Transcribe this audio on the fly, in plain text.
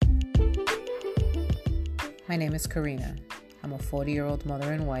My name is Karina. I'm a 40-year-old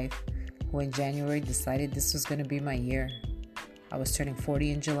mother and wife who in January decided this was going to be my year. I was turning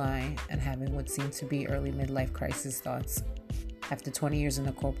 40 in July and having what seemed to be early midlife crisis thoughts. After 20 years in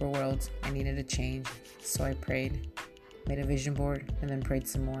the corporate world, I needed a change, so I prayed, made a vision board, and then prayed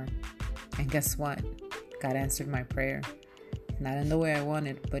some more. And guess what? God answered my prayer. Not in the way I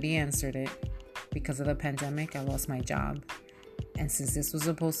wanted, but He answered it. Because of the pandemic, I lost my job. And since this was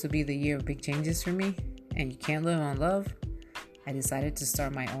supposed to be the year of big changes for me, and you can't live on love, I decided to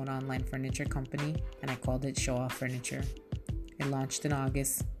start my own online furniture company, and I called it Show Off Furniture. It launched in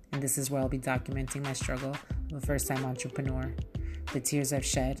August, and this is where I'll be documenting my struggle of a first-time entrepreneur, the tears I've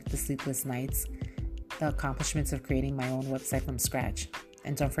shed, the sleepless nights, the accomplishments of creating my own website from scratch.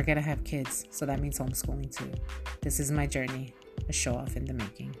 And don't forget I have kids, so that means homeschooling too. This is my journey, a show off in the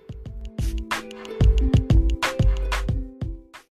making.